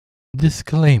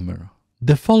Disclaimer.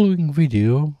 The following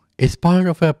video is part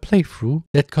of a playthrough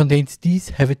that contains these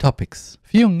heavy topics.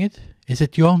 Viewing it is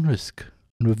at your own risk.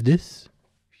 And with this,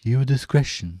 viewer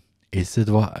discretion is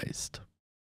advised.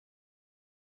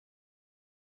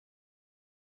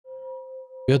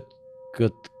 Good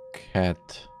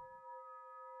cat.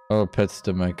 Our pets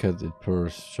to my cat, it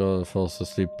purrs. Charlotte falls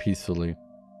asleep peacefully.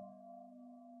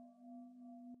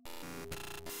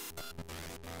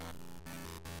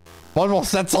 One more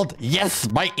censored. Yes,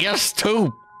 my ears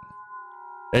too.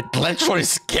 It literally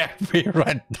scared me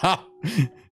right now.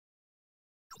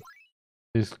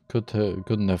 He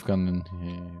couldn't have gone in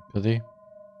here, could he?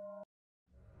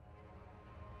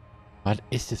 What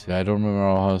is this? I don't remember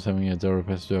how I was having a door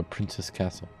pass to a princess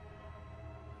castle.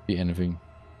 Be anything.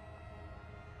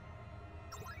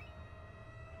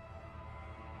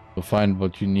 We'll find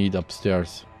what you need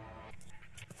upstairs.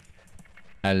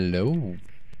 Hello,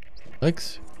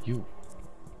 Felix. You.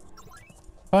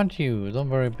 Aren't you?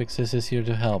 Don't worry, Big Sis is here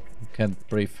to help. Can't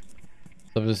breathe.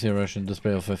 Stop this irrational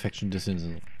display of affection this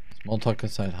instant. Small talk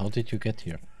aside, how did you get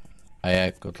here?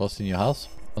 I got lost in your house?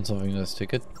 Found something nice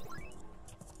ticket?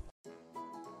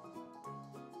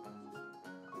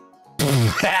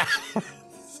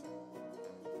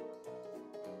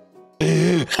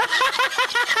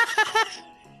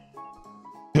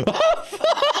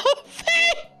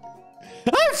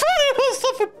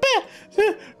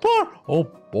 Oh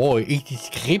boy, it is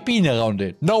creeping around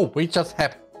it. No, we just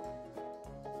have.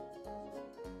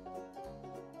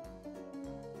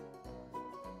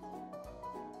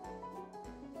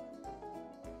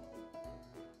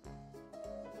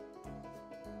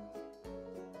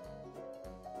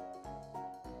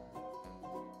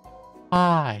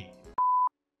 Hi.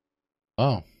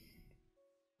 Oh.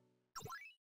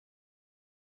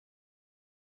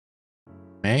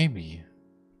 Maybe.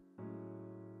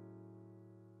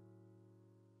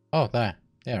 Oh, there.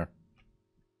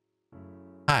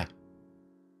 Hi.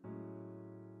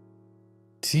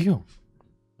 It's you.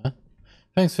 Huh?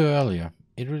 Thanks for earlier.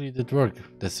 It really did work,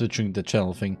 the switching the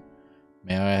channel thing.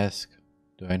 May I ask,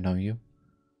 do I know you?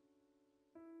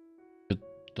 You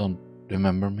don't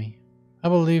remember me? I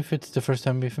believe it's the first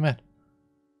time we've met.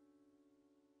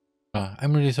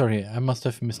 I'm really sorry. I must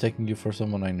have mistaken you for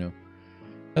someone I knew.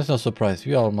 That's no surprise.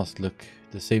 We all must look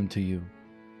the same to you.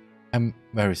 I'm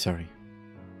very sorry.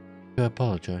 I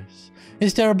apologize.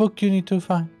 Is there a book you need to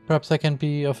find? Perhaps I can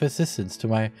be of assistance to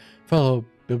my fellow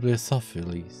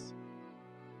bibliophiles.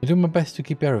 I do my best to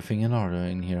keep everything in order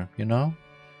in here, you know?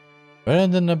 Rather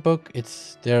than a book,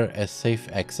 is there a safe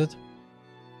exit?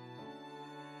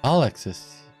 All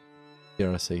access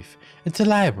here are safe. It's a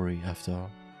library, after all.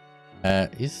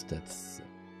 Is that so?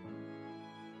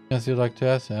 Yes, you'd like to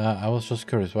ask? I was just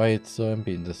curious why it's so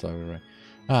empty in this library.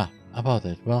 About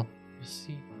it. Well, you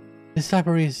see, this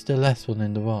library is the last one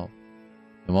in the world.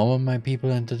 The moment my people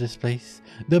enter this place,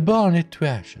 they burn it to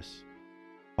ashes.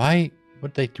 Why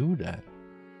would they do that?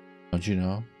 Don't you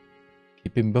know?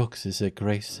 Keeping books is a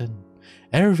grave sin.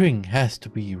 Everything has to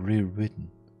be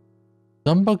rewritten.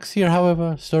 Some books here,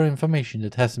 however, store information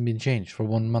that hasn't been changed for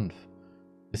 1 month.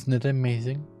 Isn't it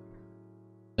amazing?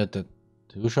 That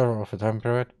too short of a time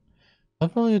period?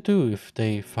 What will you do if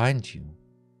they find you?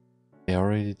 They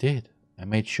already did. I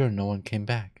made sure no one came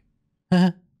back.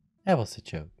 That was a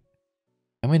joke.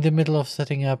 I'm in the middle of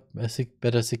setting up a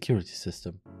better security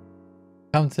system.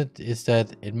 Concept is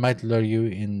that it might lure you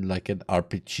in like an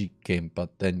RPG game,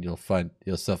 but then you'll find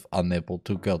yourself unable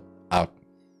to go out.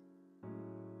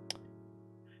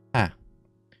 Why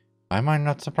am I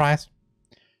not surprised?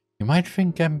 You might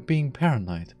think I'm being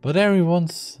paranoid, but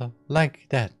everyone's like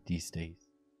that these days.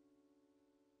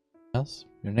 Else?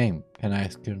 Your name. Can I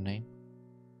ask your name?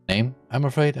 Name? I'm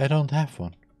afraid I don't have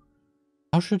one.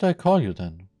 How should I call you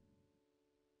then?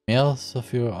 Males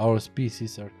of our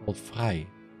species are called frei.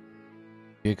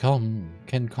 You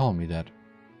can call me that.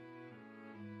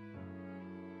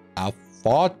 I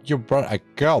thought you brought a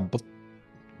girl, but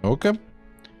okay.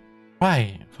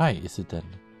 Frei is it then?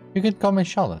 You can call me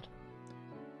Charlotte.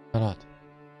 Charlotte.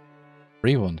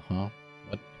 Free one, huh?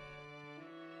 What?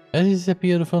 That is a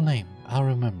beautiful name. I'll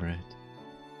remember it.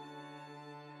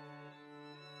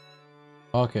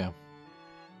 Okay.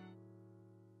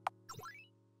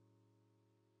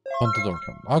 On the door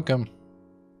come. Okay.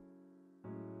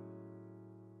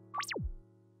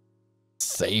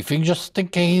 Saving just in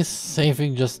case.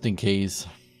 Saving just in case.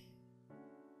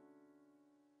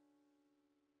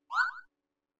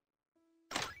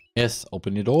 Yes,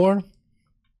 open the door.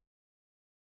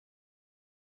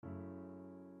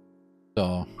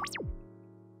 So.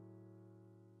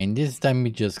 And this time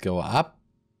we just go up.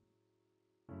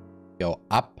 Go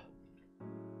up.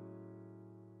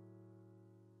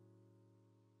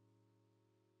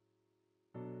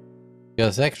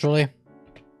 Because actually...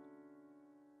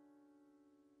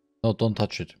 No, don't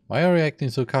touch it. Why are you acting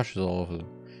so cautious all over?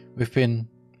 We've been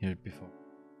here before.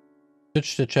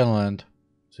 Switch the channel and...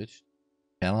 Switch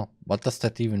channel? What does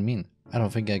that even mean? I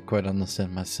don't think I quite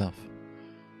understand myself.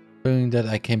 Feeling that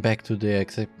I came back to the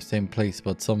exact same place,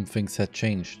 but some things had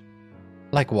changed.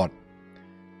 Like what?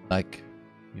 Like,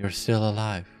 you're still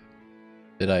alive.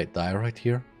 Did I die right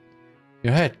here?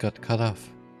 Your head got cut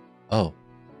off. Oh.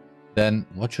 Then,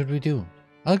 what should we do?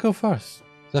 I'll go first.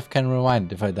 Seth can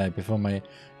rewind if I die before my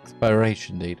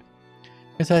expiration date.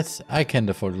 Besides, I can't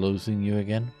afford losing you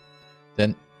again.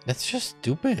 Then, that's just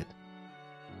stupid.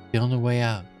 The only way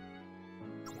out.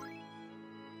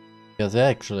 Because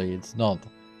actually, it's not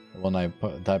the one I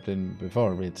typed in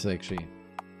before, it's actually...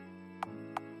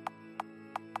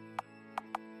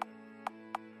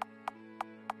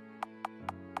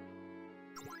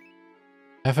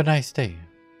 Have a nice day.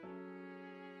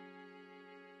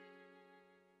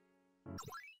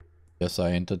 Yes,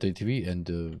 I entered the TV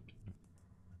and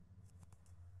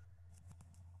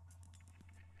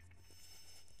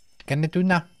can I do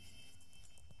now?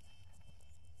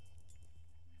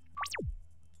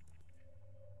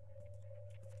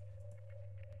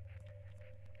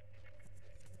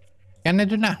 Can I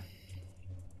do now?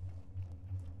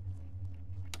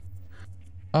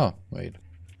 Oh, wait.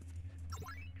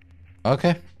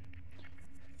 Okay.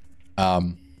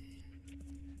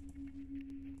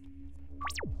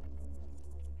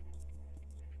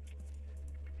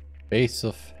 Base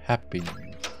of happiness.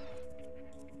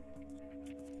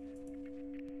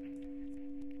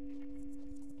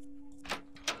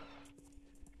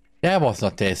 That was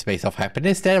not the space of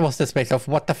happiness, that was the space of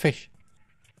what the fish.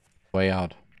 Way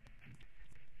out.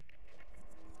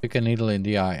 Pick a needle in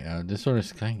the eye. This one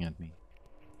is crying at me.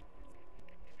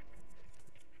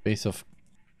 Base of...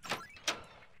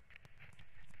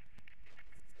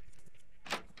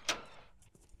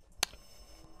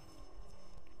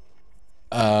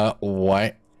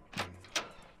 What?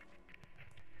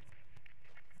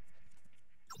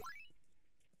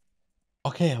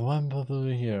 Okay, one bubble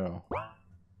here.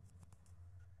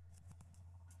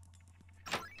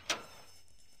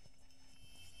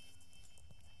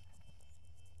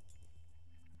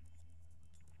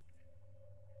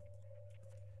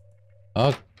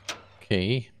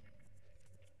 Okay.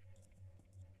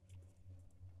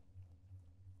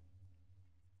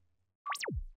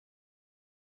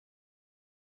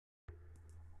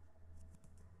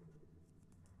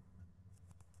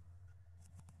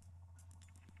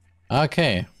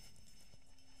 Okay.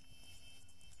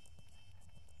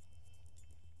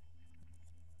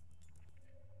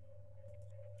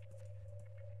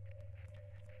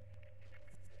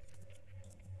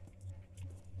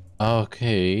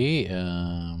 Okay,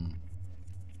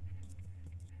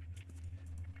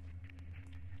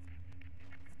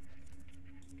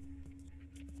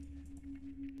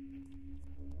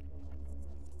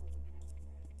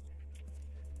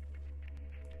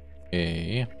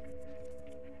 okay.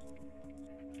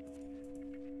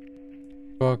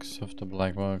 Box of the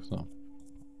black box, no.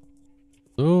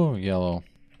 Blue, yellow.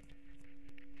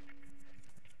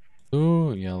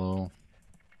 Blue, yellow.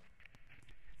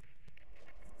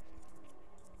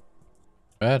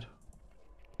 Red.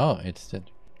 Oh, it's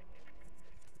dead.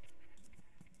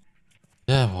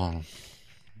 That one.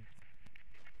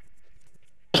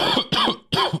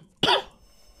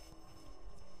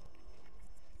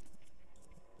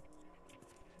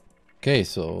 Okay,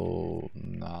 so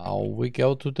now we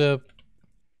go to the...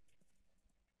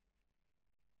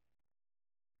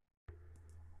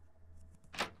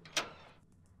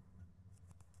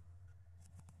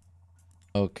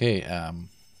 Okay,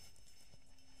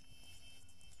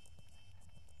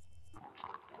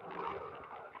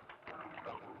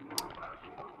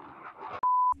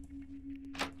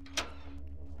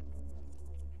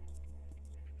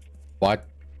 what?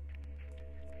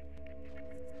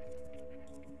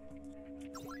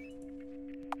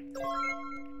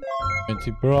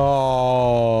 Bro,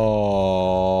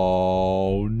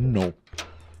 no.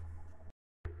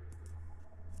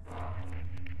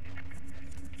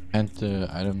 And the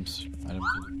items.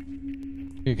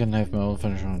 You can have my old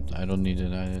furniture. I don't need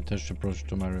it. I attached the brush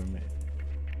to my room.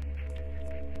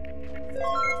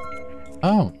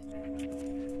 Oh.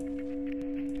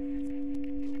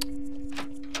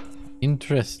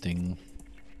 Interesting.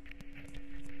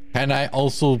 Can I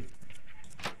also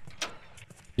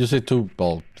use it to,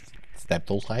 well, step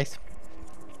those eyes?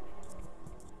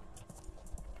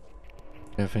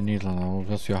 If a needle, I'll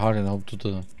press your heart and hope to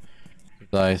the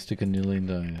eye, stick a needle in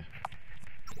the eye.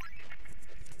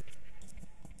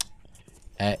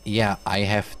 Yeah, I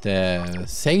have the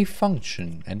save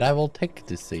function, and I will take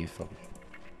the save function.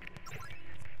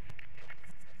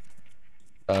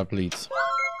 Please.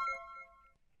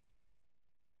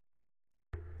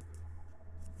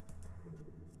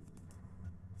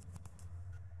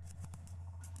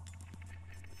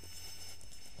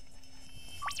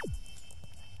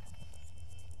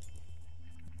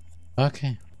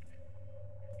 Okay.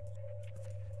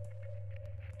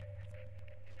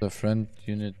 The friend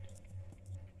unit.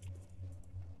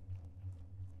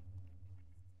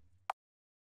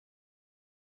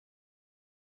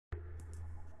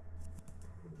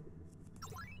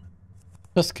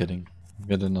 Just kidding.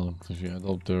 Get another cliche. I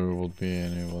doubt there would be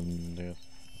anyone there.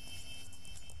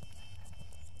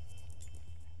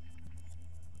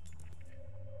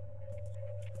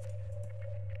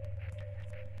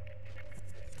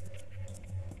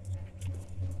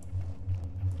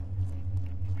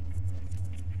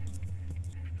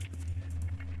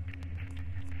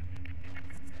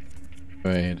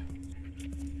 Wait.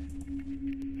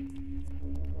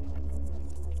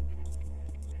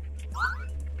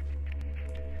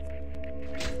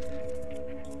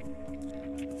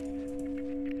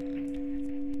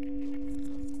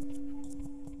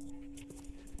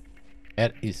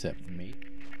 That is a mate.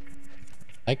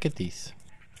 Like it is.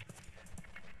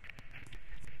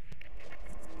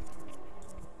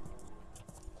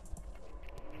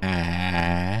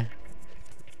 Ah.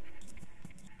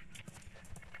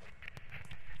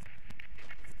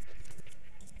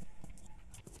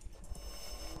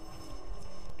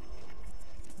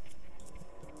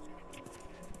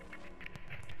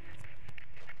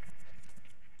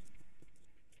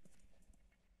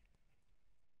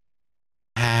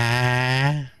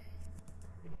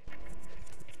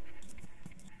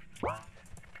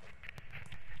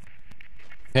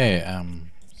 Okay,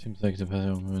 seems like the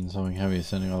person moving something heavy is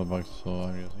sending all the bugs, so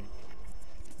I think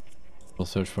we'll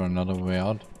search for another way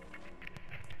out.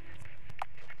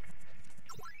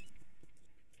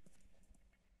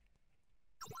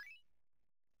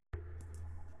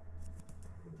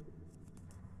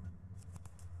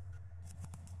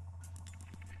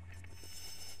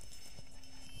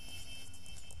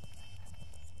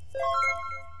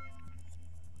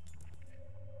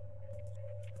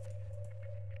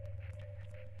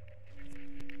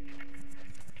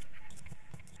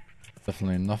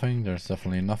 Definitely nothing. There's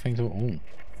definitely nothing to. Oh.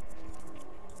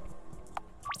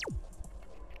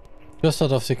 Just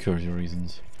out of security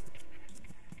reasons.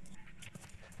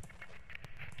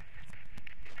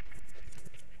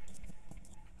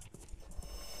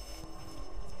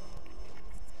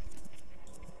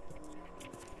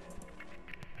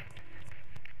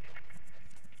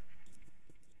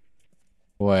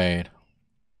 Wait.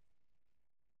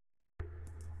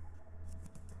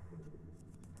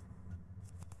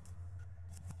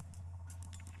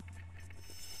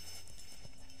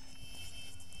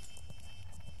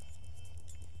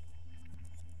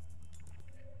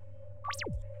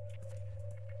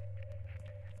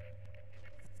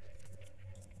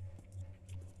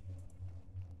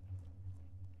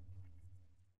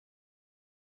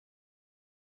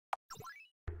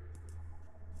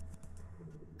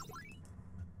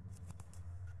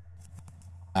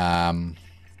 Um.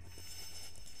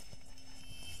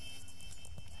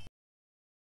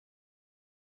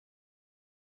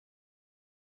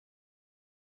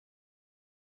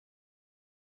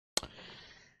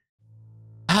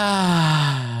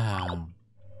 Ah.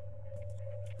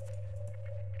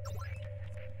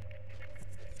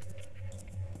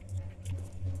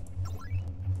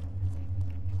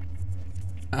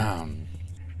 Um.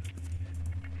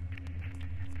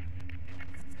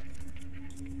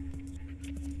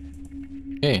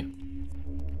 Okay.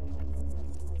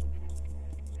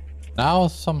 Now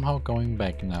somehow going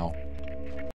back now.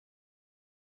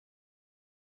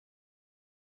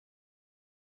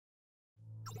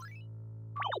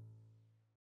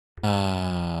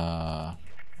 Uh.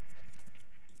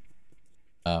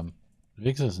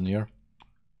 Felix is near.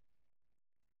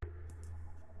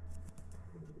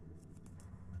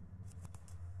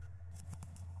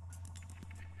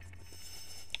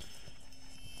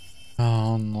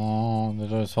 Oh no, the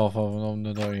door is half open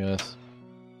the door, yes.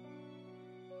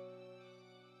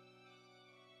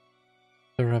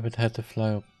 The rabbit had to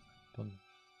fly up.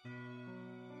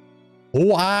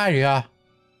 Who are ya?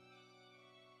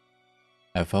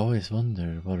 I've always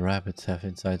wondered what rabbits have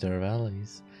inside their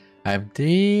bellies. I'm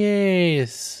deeply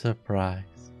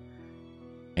surprised.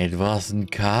 It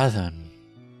wasn't cotton.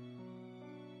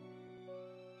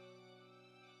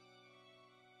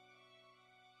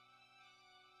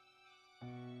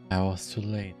 I was too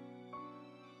late.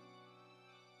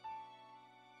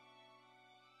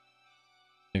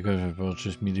 Because it was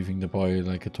just me leaving the boy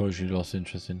like a toy she lost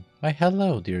interest in. Why,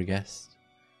 hello, dear guest.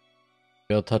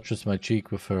 Girl touches my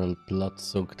cheek with her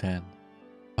blood-soaked hand.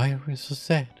 Why are you so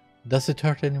sad? Does it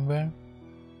hurt anywhere?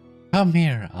 Come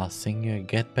here, I'll sing you a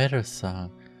get better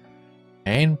song.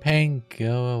 Pain,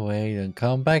 go away, and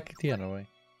come back the other way.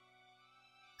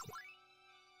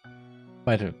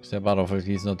 Might step out of it,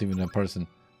 he's not even a person.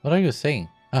 What are you saying?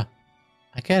 Ah,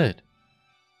 I get it.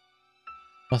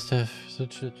 Must have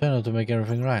such a channel to make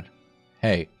everything right.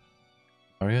 Hey,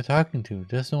 who are you talking to?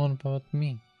 There's no one but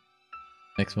me.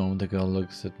 Next moment the girl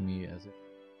looks at me as if...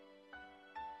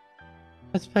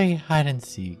 Let's play hide and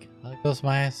seek. I'll close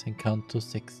my eyes and count to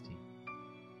 60.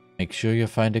 Make sure you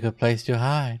find a good place to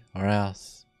hide, or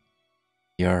else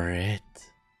you're it.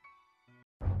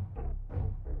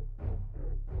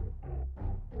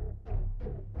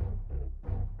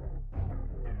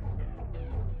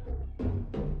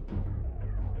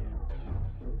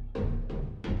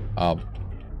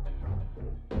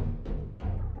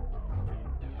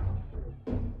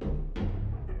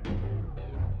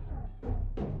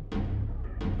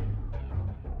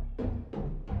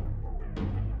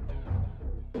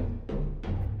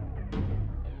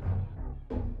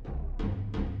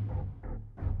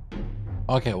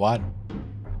 Okay, what?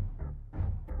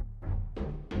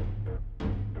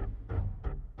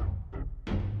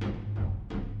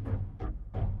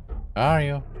 Where are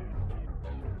you?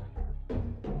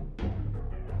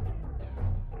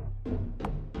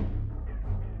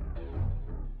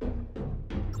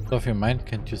 Of your mind,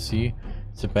 can't you see?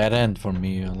 It's a bad end for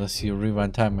me unless you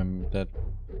rewind time and that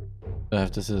I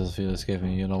have the scissors Felix gave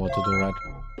me. You know what to do, right?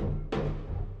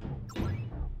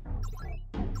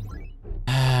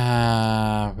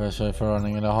 Especially for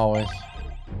running in the hallways.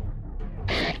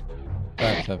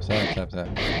 Stop.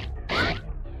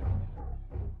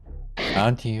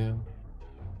 Aren't you?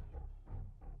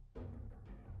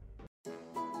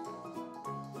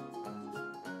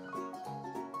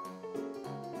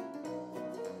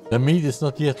 The meat is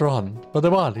not yet rotten, but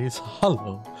the body is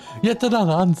hollow. Yet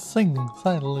another unsinging,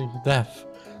 silently deaf.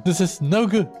 This is no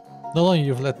good. Not only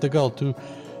you've led the girl to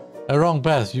a wrong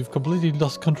path, you've completely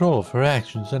lost control of her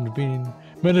actions and been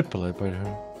manipulated by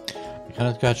her. I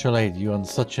cannot congratulate you on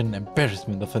such an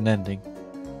embarrassment of an ending.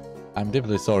 I'm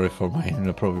deeply sorry for my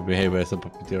inappropriate behavior as a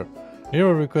puppeteer. Here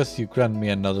I request you grant me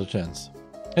another chance.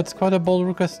 It's quite a bold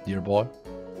request, dear boy.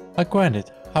 I grant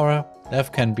it. However,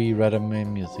 death can be rather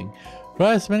amusing.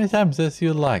 Try as many times as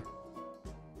you like.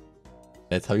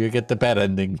 That's how you get the bad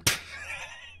ending.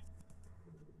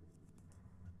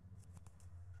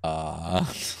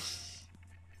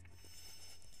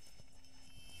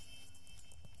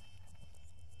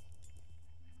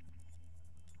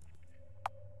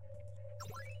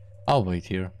 I'll wait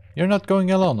here. You're not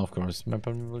going alone, of course. My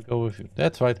partner will go with you.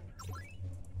 That's right.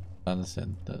 I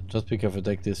understand. Just be careful,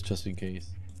 take this just in case.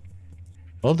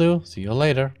 Will do. See you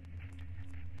later.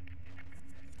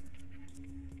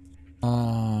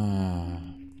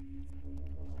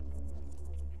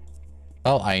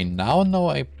 Well, I now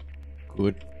know a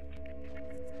good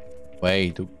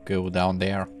way to go down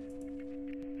there.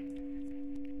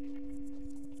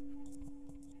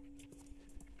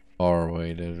 Or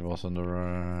wait, it was on the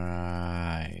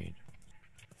right.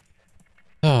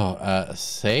 Oh,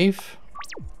 save.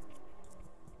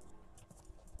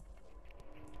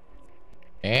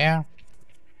 Yeah.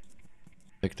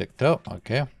 Tic-tac-toe,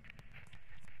 okay.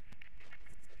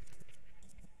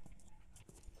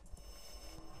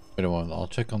 Wait a moment, I'll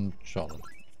check on Charlotte.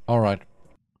 Alright.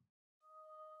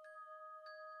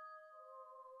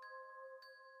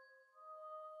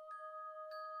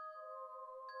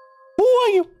 Who are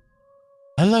you?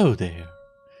 Hello there.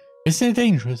 Isn't it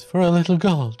dangerous for a little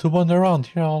girl to wander around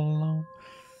here all alone?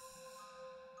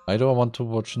 I don't want to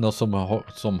watch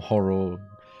some horror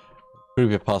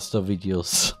creepypasta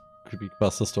videos.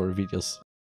 Creepypasta story videos.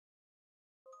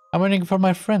 I'm waiting for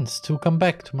my friends to come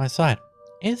back to my side.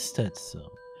 Is that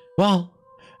so? Well,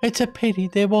 it's a pity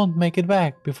they won't make it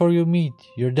back before you meet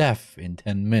your death in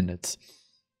 10 minutes.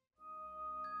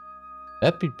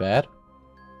 That'd be bad.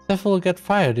 Seth will get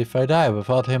fired if I die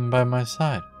without him by my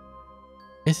side.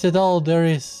 Is that all there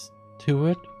is to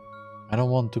it? I don't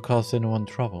want to cause anyone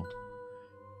trouble.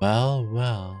 Well,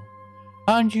 well.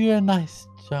 Aren't you a nice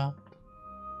child?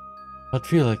 But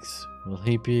Felix, will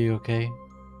he be okay?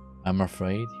 I'm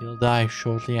afraid he'll die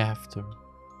shortly after.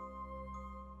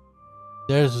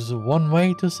 There's one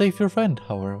way to save your friend,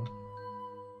 however.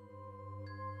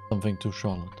 Something to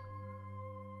Charlotte.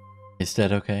 Is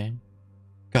that okay?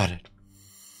 Got it.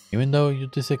 Even though you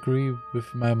disagree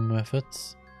with my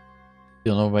methods,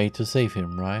 you'll know a way to save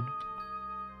him, right?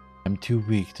 I'm too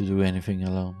weak to do anything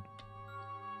alone.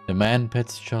 The man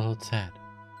pets Charlotte's head.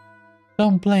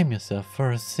 Don't blame yourself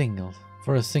for a single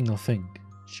thing,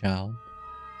 child.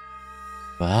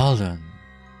 Well done.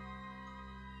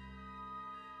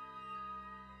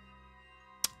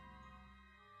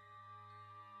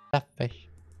 That fish.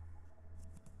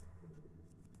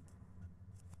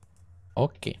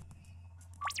 Okay.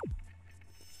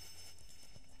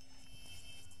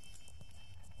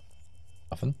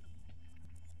 Often.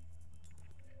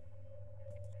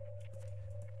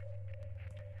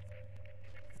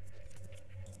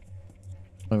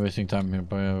 I'm wasting time here,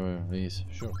 please.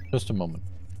 Sure, just a moment.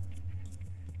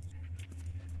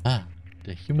 Ah,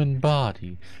 the human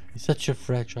body is such a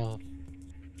fragile.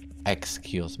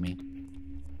 Excuse me.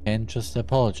 Can't just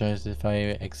apologize if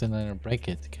I accidentally break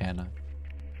it, can I?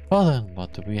 Well then,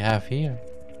 what do we have here?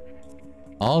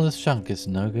 All this junk is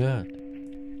no good.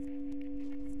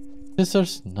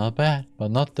 Scissors, not bad,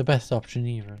 but not the best option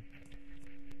either.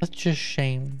 Such a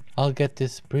shame. I'll get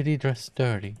this pretty dress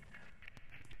dirty.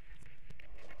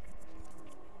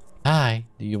 Hi,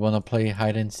 do you want to play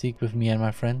hide and seek with me and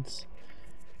my friends?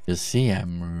 You see,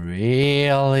 I'm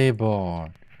really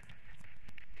bored.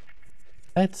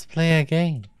 Let's play a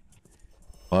game.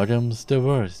 Bottom's the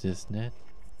worst, isn't it?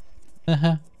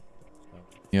 Haha.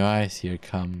 Your eyes, here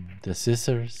come the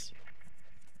scissors.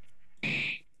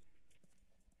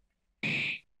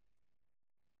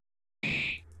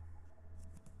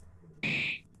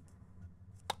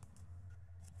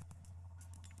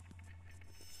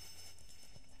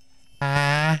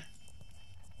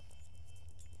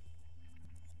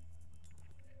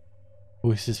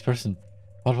 Who is this person?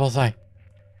 What was I?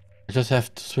 I just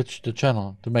have to switch the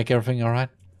channel to make everything alright.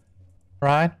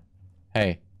 Right?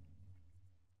 Hey.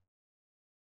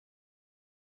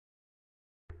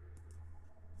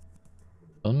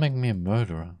 Don't make me a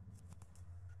murderer.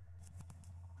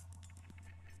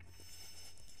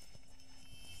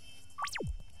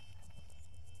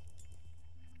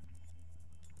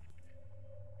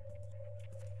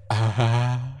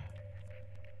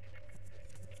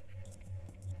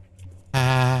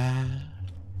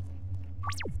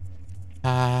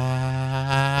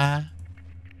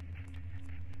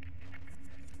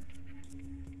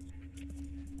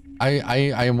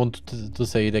 I want to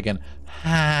say it again.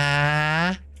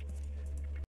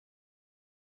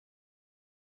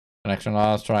 Connection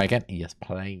lost. Try again. Yes,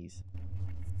 please.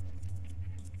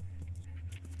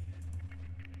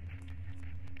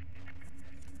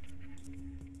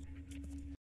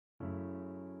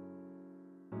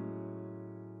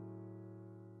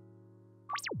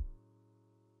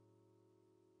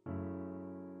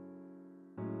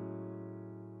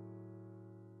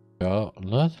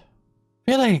 Charlotte?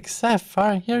 Felix,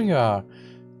 Sapphire, here you are.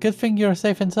 Good thing you're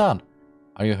safe and sound.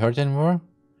 Are you hurt anymore?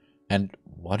 And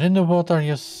what in the world are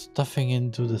you stuffing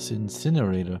into this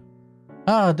incinerator?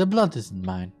 Ah, the blood isn't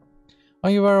mine.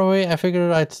 While you were away, I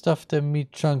figured I'd stuff the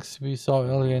meat chunks we saw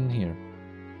earlier in here.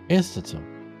 Is that so?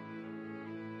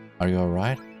 Are you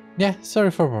alright? Yeah, sorry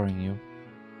for worrying you.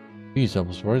 Geez, I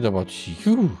was worried about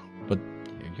you. But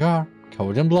here you are,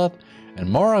 covered in blood, and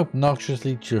more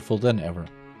obnoxiously cheerful than ever.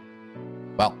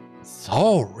 Well,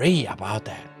 sorry about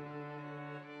that.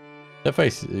 The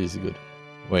face is good.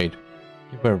 Wait,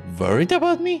 you were worried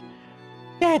about me?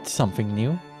 That's something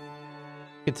new.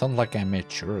 It sounds like I'm a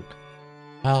jerk.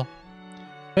 Well,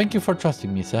 thank you for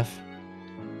trusting me, Seth.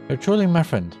 You're truly my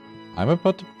friend. I'm a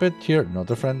puppeteer,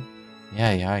 not a friend.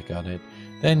 Yeah, I got it.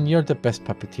 Then you're the best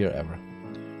puppeteer ever.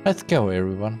 Let's go,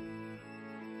 everyone.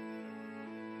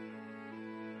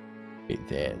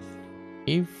 It is.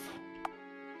 If...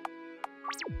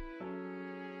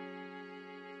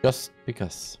 Just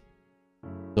because.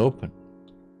 It's open.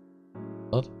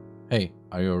 What? Hey,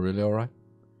 are you really alright?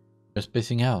 You're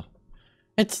spacing out.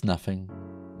 It's nothing.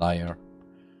 Liar.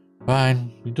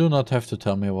 Fine, you do not have to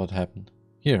tell me what happened.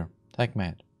 Here,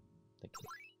 TheRMan.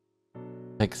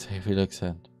 Thanks, Felix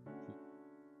said.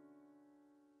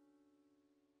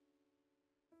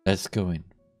 Let's go in.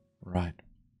 Right.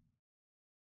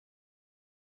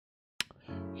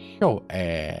 Yo,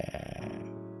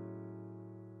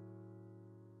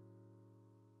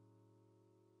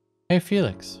 Hey,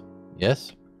 Felix.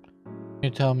 Yes? Can you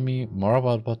tell me more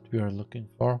about what we are looking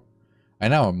for? I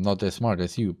know I'm not as smart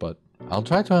as you, but I'll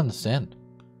try to understand.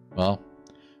 Well,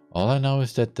 all I know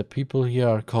is that the people here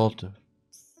are called...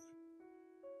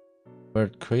 were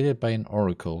created by an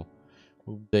oracle,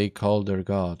 who they call their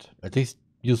god. At least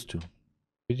used to.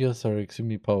 Videos are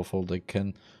extremely powerful. They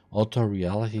can alter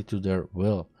reality to their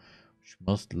will, which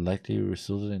most likely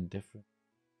resulted in different...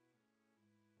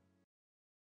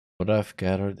 What I've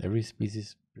gathered, every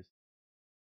species...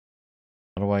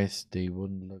 Otherwise, they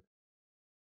wouldn't look...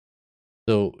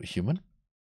 So, human?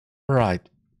 Right,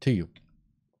 to you.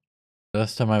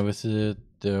 Last time I visited,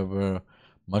 there were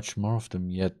much more of them,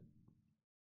 yet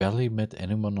barely met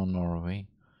anyone on our way.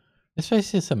 This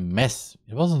place is a mess.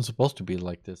 It wasn't supposed to be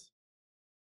like this.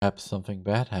 Perhaps something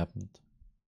bad happened.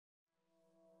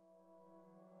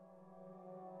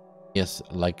 Yes,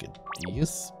 like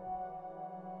these.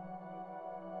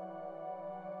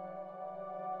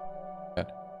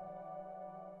 Bad.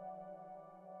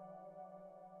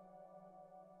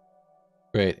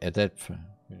 Great, at that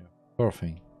poor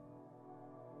thing.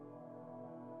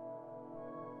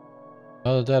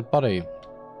 Oh, dead body.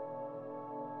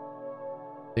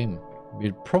 Same.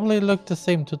 We'd probably look the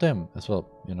same to them as well,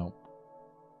 you know.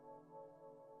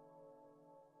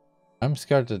 I'm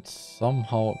scared that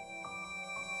somehow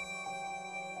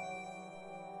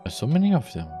there's so many of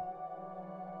them.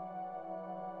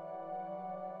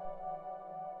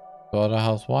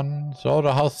 Slaughterhouse 1,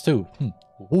 Slaughterhouse 2.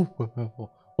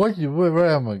 Where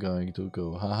am I going to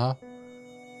go? Haha.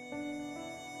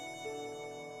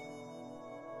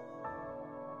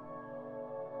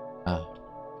 Ah.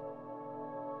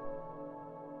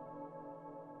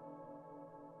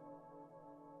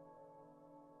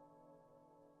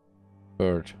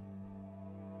 Bird.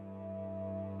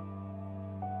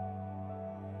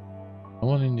 No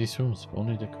one in these rooms,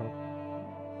 only the car.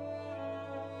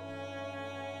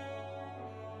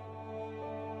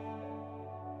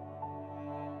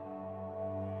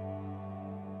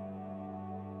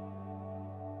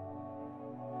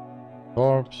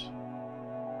 Corpse.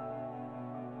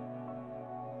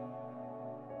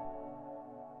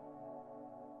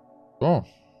 Oh.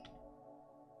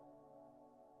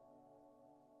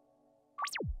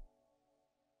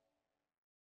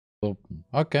 Open.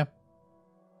 Okay.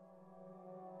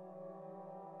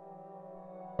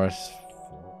 Press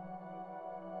 4.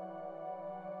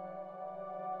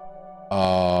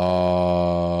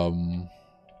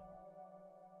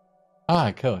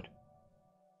 Code.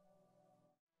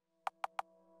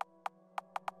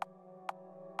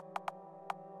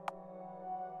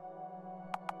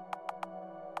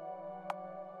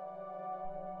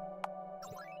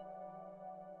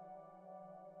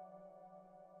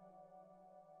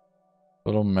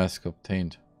 Photo mask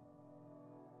obtained.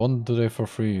 1 today for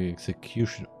free.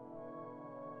 Execution.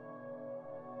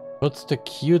 Puts the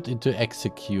cute into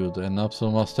execute and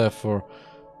Upsal must have for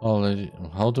all.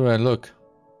 How do I look?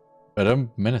 But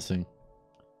I'm menacing.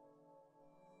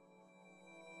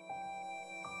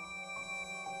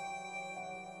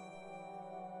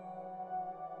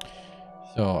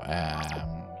 So,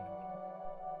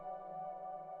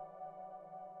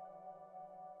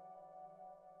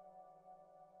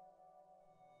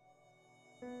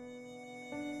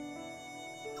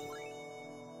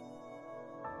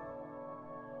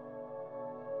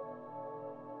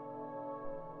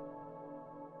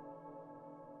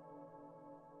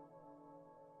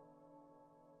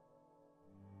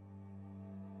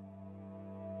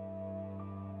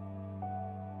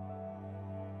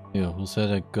 yeah, who said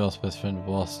a girl's best friend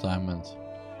was Diamond?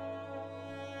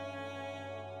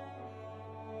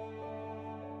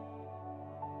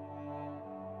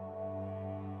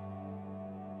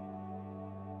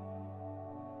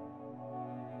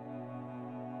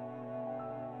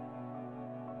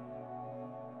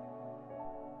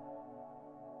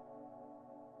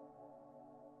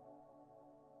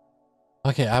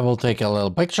 Okay, I will take a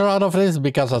little picture out of this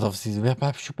because out of this.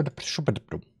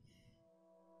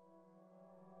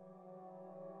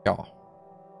 Yeah.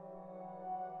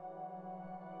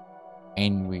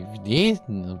 And with this,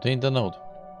 obtain the note.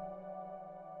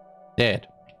 Dead.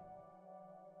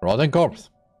 Rotten corpse.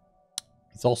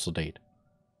 It's also dead.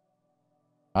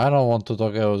 I don't want to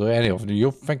talk to any of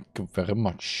you. Thank you very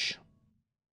much.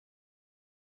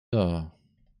 So.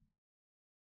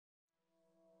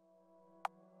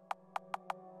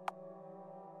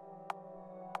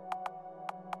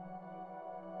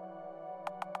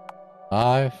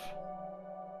 Five.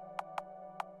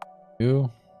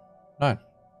 2. 9.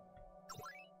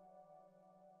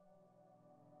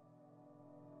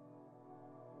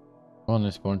 One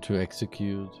is born to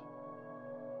execute.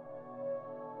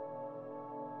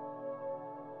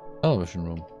 Television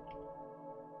room.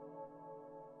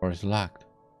 Or is locked.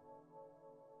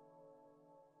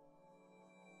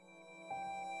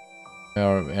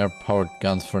 Air-powered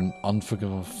guns for an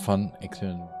unforgettable fun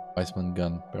experience. Weissman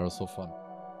gun. Barrel so fun.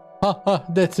 Ha ha,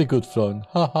 that's a good fun.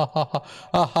 Ha ha ha ha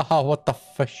ha ha ha, what the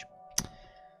fish.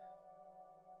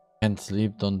 Can't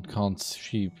sleep, don't count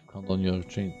sheep, count on your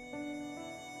chain.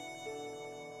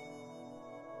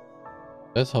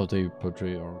 That's how they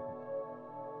portray our...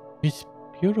 It's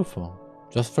beautiful.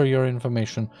 Just for your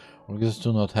information, organs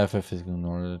do not have a physical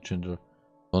nor a gender.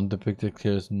 Don't depict it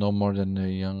clear as no more than a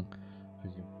young.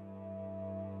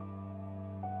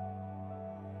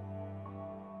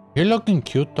 You're looking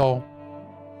cute though.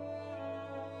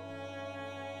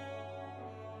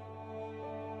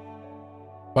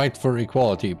 Fight for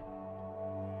equality.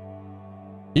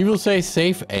 He will say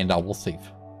safe and I will save.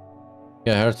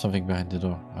 Yeah, I heard something behind the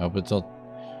door. I hope it's not.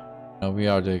 No, we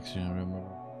are the exchange, remember.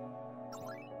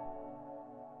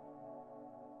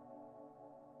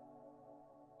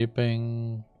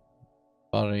 Keeping.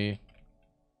 Body.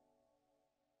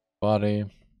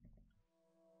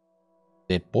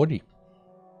 Dead body.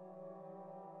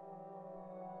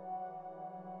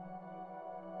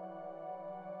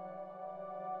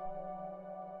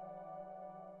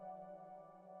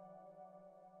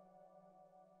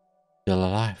 Still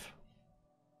alive.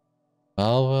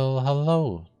 Well,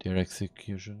 hello, dear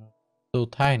executioner. So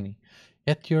tiny,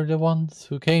 yet you're the ones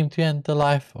who came to end the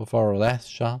life of our last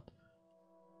child.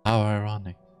 How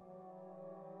ironic.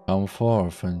 Come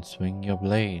forth and swing your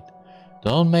blade.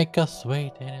 Don't make us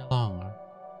wait any longer.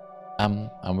 I'm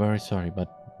very sorry,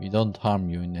 but we don't harm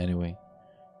you in any way.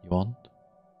 You won't?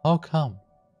 How come?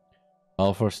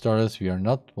 Well, for starters, we are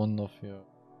not one of your...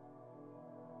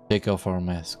 Take off our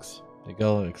masks. The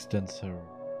girl extends her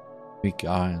weak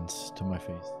eyes to my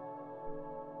face.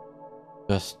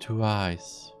 Just 2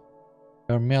 eyes.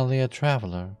 You're merely a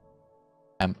traveler.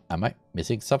 Am I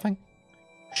missing something?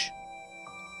 Shh.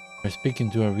 We're speaking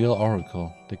to a real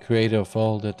oracle, the creator of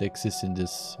all that exists in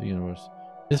this universe.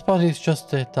 This body is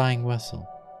just a dying vessel.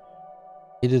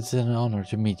 It is an honor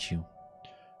to meet you.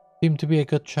 You seem to be a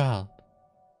good child. I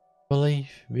believe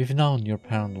we've known your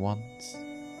parent once.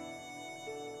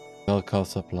 Girl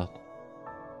coughs up blood.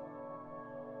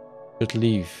 Should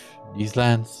leave these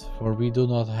lands, for we do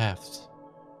not have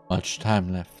much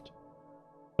time left.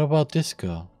 What about this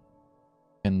girl?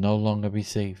 Can no longer be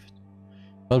saved.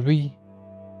 But we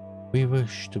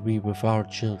wish to be with our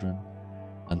children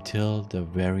until the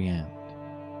very end.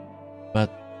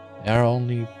 But they are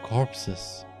only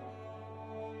corpses.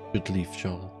 Should leave,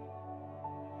 Charlotte.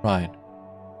 Right.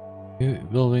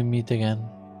 Will we meet again?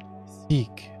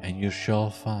 Seek and you shall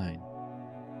find.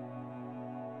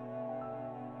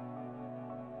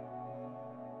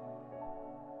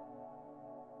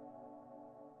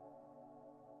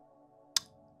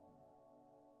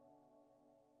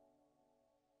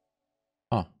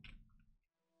 Huh.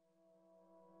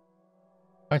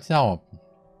 Right now.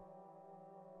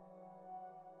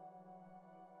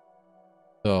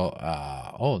 So,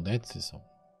 oh, that's this one.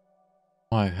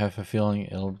 I have a feeling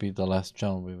it'll be the last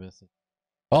channel we visit.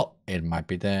 Well, it might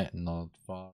be there, not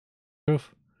far.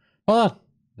 Proof. Hold on,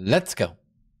 let's go. I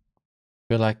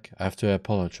feel like I have to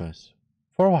apologize.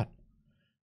 For what?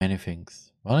 Many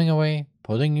things. Running away,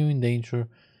 putting you in danger,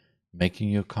 making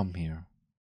you come here.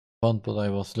 Found what I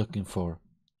was looking for.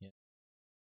 Yeah.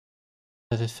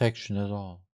 Satisfaction at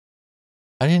all.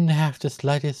 I didn't have the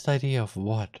slightest idea of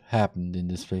what happened in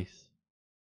this place.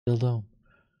 Still don't.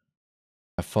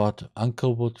 I thought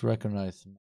Uncle would recognize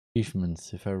my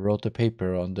achievements if I wrote a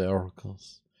paper on the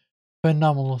oracles.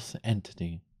 Anomalous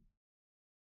entity.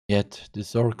 Yet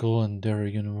this oracle and their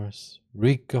universe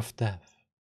reek of death.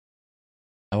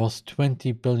 I was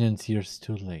 20 billion years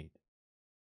too late.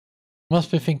 Must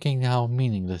be thinking how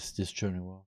meaningless this journey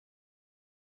was.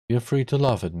 Feel free to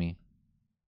laugh at me.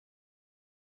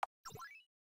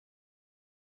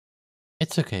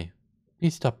 It's okay.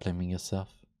 Please stop blaming yourself.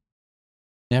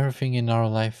 Everything in our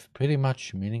life pretty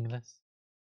much meaningless.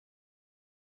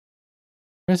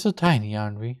 We're so tiny,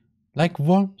 aren't we? Like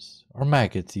worms or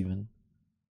maggots even.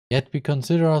 Yet we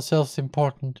consider ourselves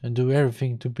important and do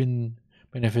everything to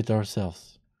benefit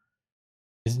ourselves.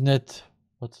 Isn't that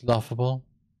what's laughable?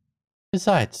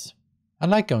 Besides, I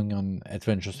like going on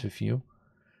adventures with you.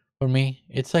 For me,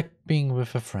 it's like being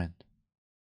with a friend.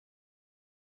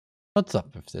 What's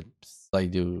up with that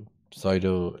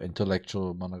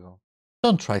pseudo-intellectual monologue?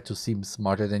 Don't try to seem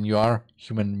smarter than you are,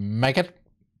 human maggot.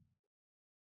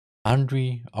 Aren't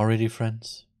we already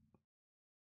friends?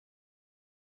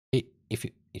 If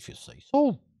you say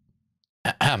so.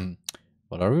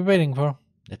 What are we waiting for?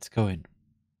 Let's go in.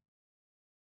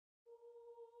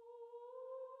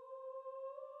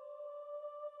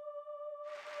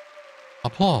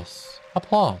 Applause!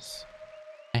 Applause!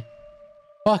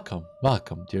 Welcome,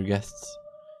 welcome, dear guests.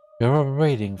 We were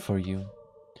waiting for you.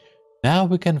 Now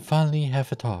we can finally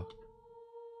have a talk.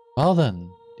 Well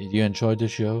then, did you enjoy the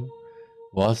show?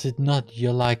 Was it not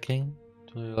your liking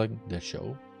to like the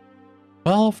show?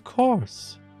 Well, of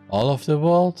course. All of the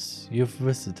worlds you've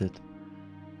visited.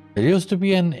 There used to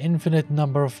be an infinite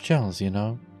number of channels, you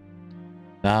know.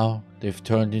 Now they've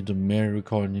turned into mere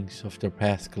recordings of their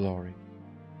past glory.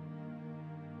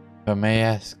 If I may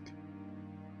ask,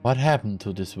 what happened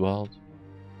to this world?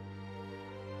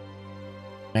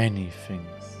 Many things.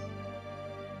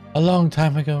 A long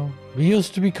time ago, we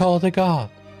used to be called a god,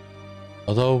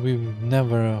 although we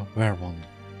never were one.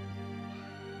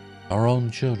 Our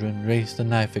own children raised a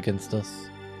knife against us.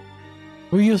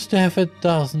 We used to have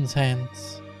 1,000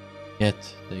 hands, yet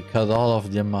they cut all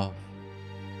of them off.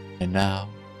 And now,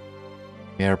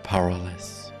 we are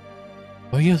powerless.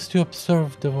 We used to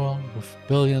observe the world with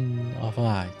billions of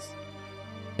eyes,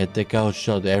 yet they gouged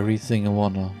out every single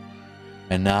one of.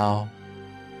 And now,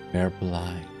 we are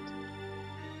blind.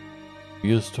 We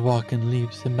used to walk in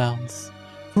leaps and bounds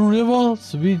through the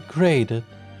worlds we created,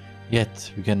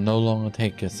 yet we can no longer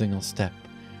take a single step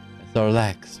as our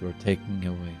legs were taken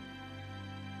away.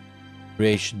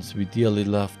 Creations we dearly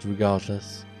loved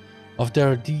regardless of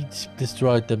their deeds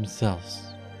destroyed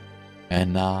themselves,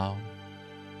 and now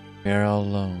we are all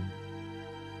alone.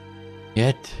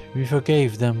 Yet we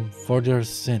forgave them for their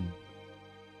sin,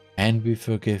 and we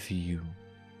forgive you.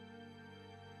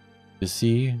 You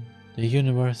see, the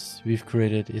universe we've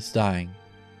created is dying.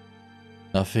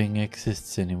 Nothing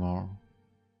exists anymore.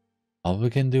 All we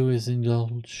can do is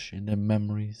indulge in the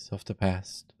memories of the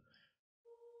past,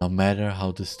 no matter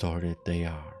how distorted they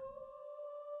are.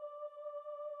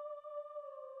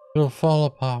 We'll fall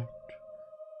apart.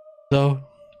 So,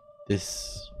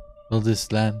 this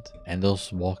land and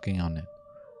those walking on it.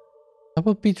 That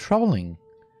would be troubling.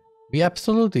 We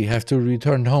absolutely have to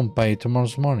return home by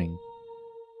tomorrow's morning.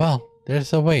 Well,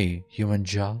 there's a way, human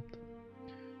child.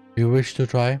 Do you wish to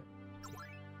try?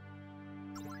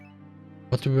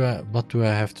 What do I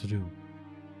have to do?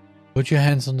 Put your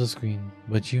hands on the screen,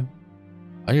 would you?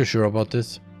 Are you sure about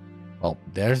this? Well,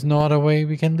 there's no other way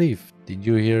we can leave. Did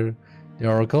you hear the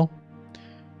oracle?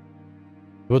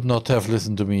 You would not have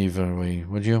listened to me either way,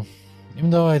 would you? Even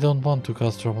though I don't want to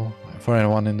cause trouble for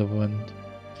anyone in the wind.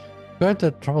 You heard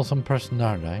that troublesome person,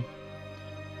 aren't I?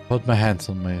 Put my hands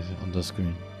on the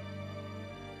screen.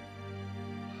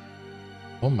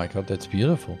 Oh my god, that's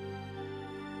beautiful.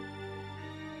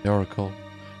 The oracle.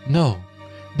 No,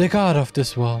 the god of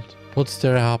this world puts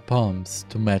their palms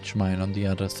to match mine on the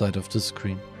other side of the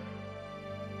screen.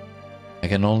 I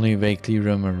can only vaguely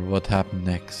remember what happened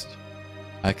next.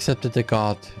 I accepted the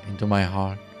god into my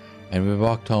heart, and we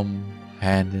walked home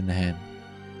hand in hand.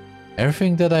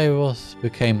 Everything that I was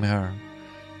became her,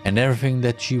 and everything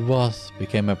that she was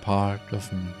became a part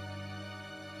of me.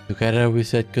 Together we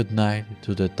said goodnight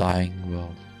to the dying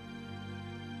world.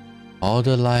 All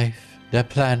the life, the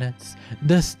planets,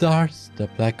 the stars, the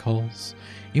black holes,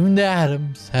 even the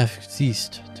atoms have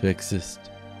ceased to exist.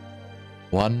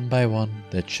 One by one,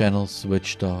 the channels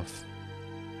switched off.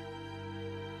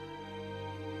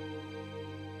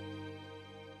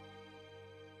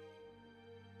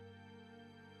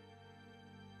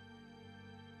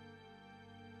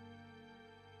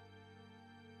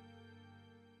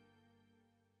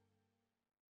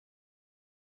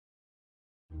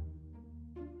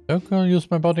 The girl used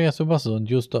my body as a vessel and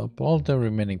used up all the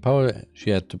remaining power she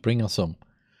had to bring us home.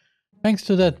 Thanks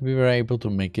to that, we were able to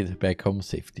make it back home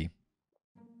safely.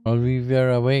 While we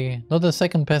were away, not a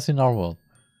second passed in our world.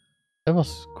 That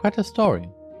was quite a story,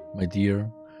 my dear.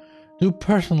 Do you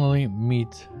personally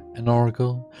meet an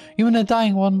oracle, even a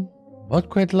dying one? What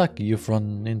great luck you've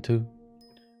run into.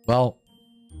 Well,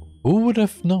 who would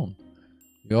have known?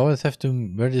 You always have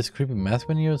to wear this creepy mask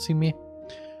when you see me.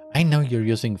 I know you're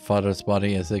using father's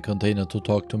body as a container to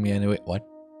talk to me anyway. What?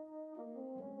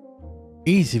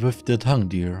 Easy with the tongue,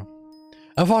 dear.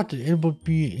 I thought it would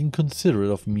be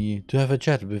inconsiderate of me to have a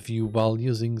chat with you while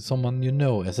using someone you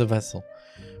know as a vessel.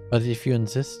 But if you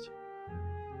insist...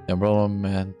 The umbrella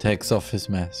man takes off his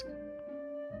mask.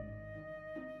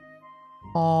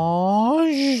 Oh,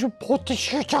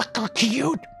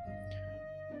 cute.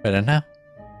 Better now?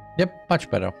 Yep, much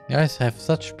better. Your eyes have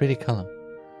such pretty color.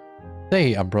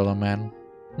 Say, umbrella man.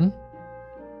 Do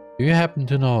you happen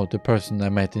to know the person I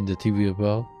met in the TV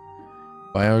world?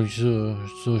 Why are you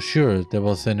so sure there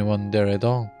was anyone there at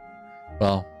all?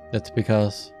 Well, that's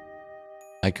because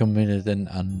I committed an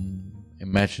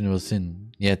unimaginable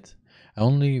sin, yet I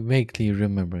only vaguely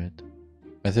remember it,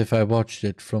 as if I watched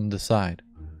it from the side.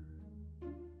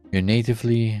 You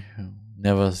natively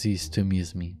never ceased to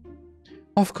amuse me.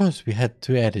 Of course, we had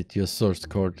to edit your source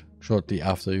code shortly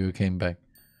after you came back.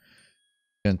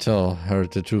 Can't tell her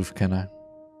the truth, can I?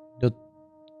 You're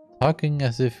talking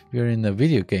as if you're in a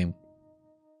video game.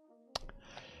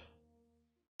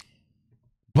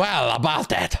 Well, about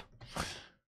that.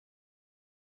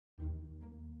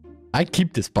 I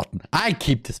keep this button. I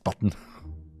keep this button.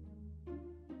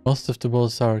 Most of the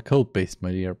worlds are code-based, my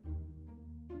dear.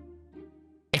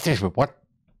 Excuse me, what?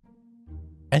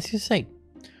 As you say.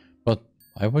 But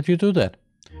why would you do that?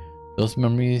 Those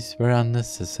memories were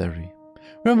unnecessary.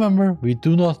 Remember, we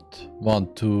do not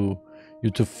want you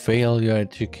to fail your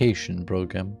education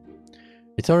program.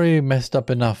 It's already messed up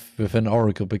enough with an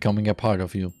oracle becoming a part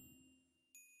of you.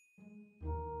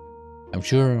 I'm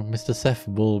sure Mr. Seth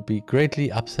will be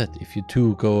greatly upset if you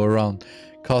two go around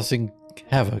causing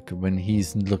havoc when he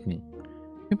isn't looking.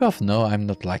 You both know I'm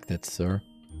not like that, sir.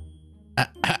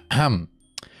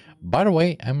 By the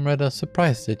way, I'm rather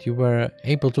surprised that you were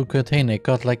able to contain a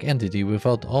godlike entity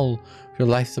without all of your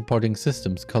life-supporting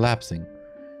systems collapsing.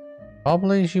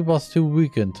 Probably she was too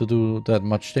weakened to do that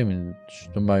much damage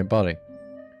to my body.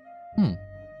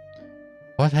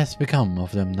 What has become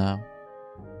of them now?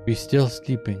 We're still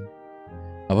sleeping.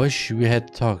 I wish we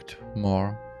had talked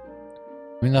more.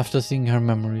 Even after seeing her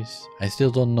memories, I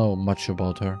still don't know much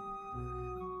about her.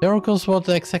 The oracles, what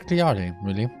exactly are they,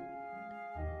 really?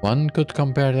 One could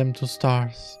compare them to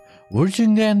stars,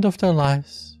 reaching the end of their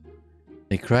lives.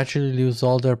 They gradually lose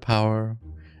all their power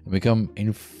and become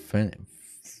infantile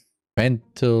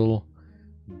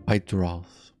white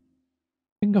wrath.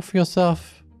 Think of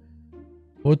yourself.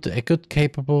 Would a god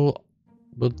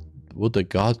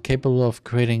capable of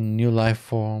creating new life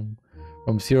form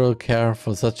from zero care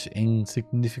for such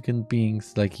insignificant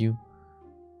beings like you?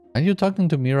 Are you talking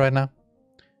to me right now?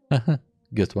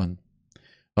 Good one.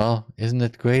 Well, isn't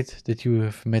it great that you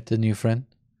have met a new friend?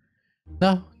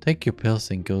 Now, take your pills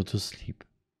and go to sleep.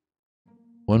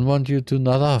 Wouldn't want you to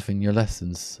nod off in your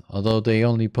lessons, although they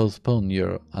only postpone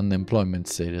your unemployment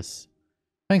status.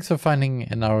 Thanks for finding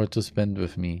an hour to spend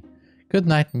with me. Good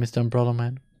night, Mr. Umbrella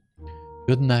Man.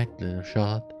 Good night, little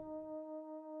Charlotte.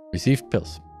 Received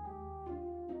pills.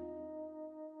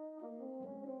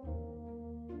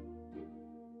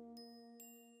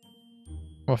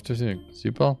 Off to see.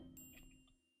 Super.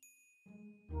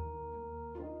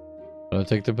 I'll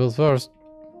take the pills first.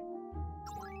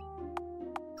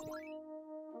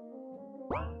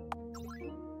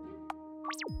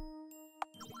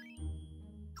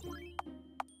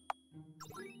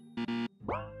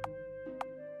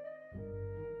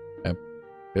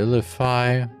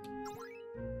 Abilify.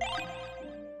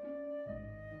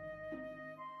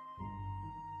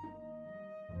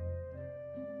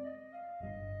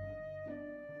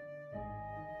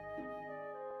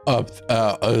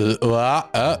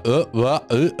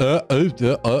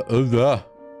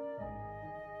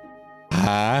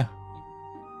 Huh?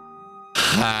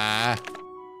 Huh?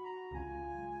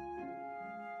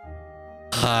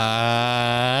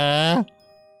 Huh?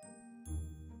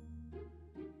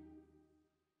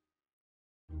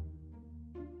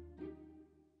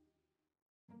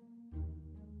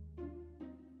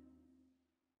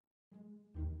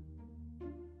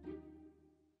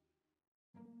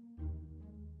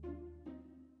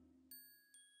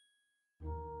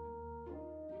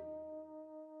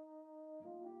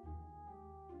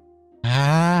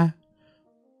 Huh?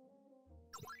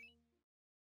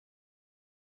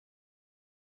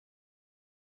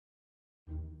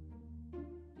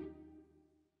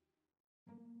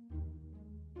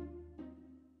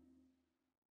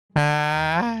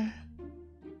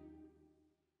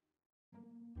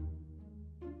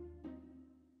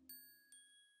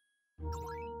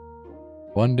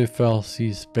 One day I'll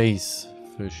see space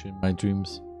fish in my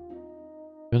dreams.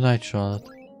 Good night, Charlotte.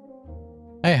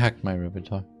 I hacked my rabbit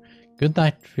dog. Good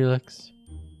night, Felix.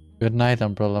 Good night,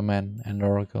 Umbrella Man and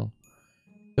Oracle.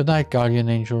 Good night, Guardian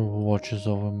Angel who watches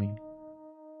over me.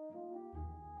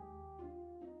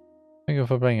 Thank you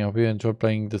for playing. I hope you enjoyed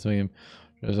playing this game.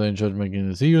 As I enjoyed making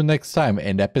it. See you next time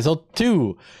in episode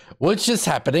 2, which is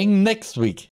happening next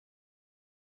week.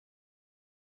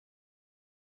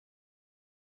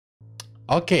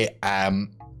 Okay,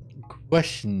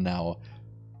 question now.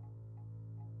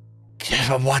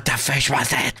 What the fish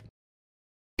was it?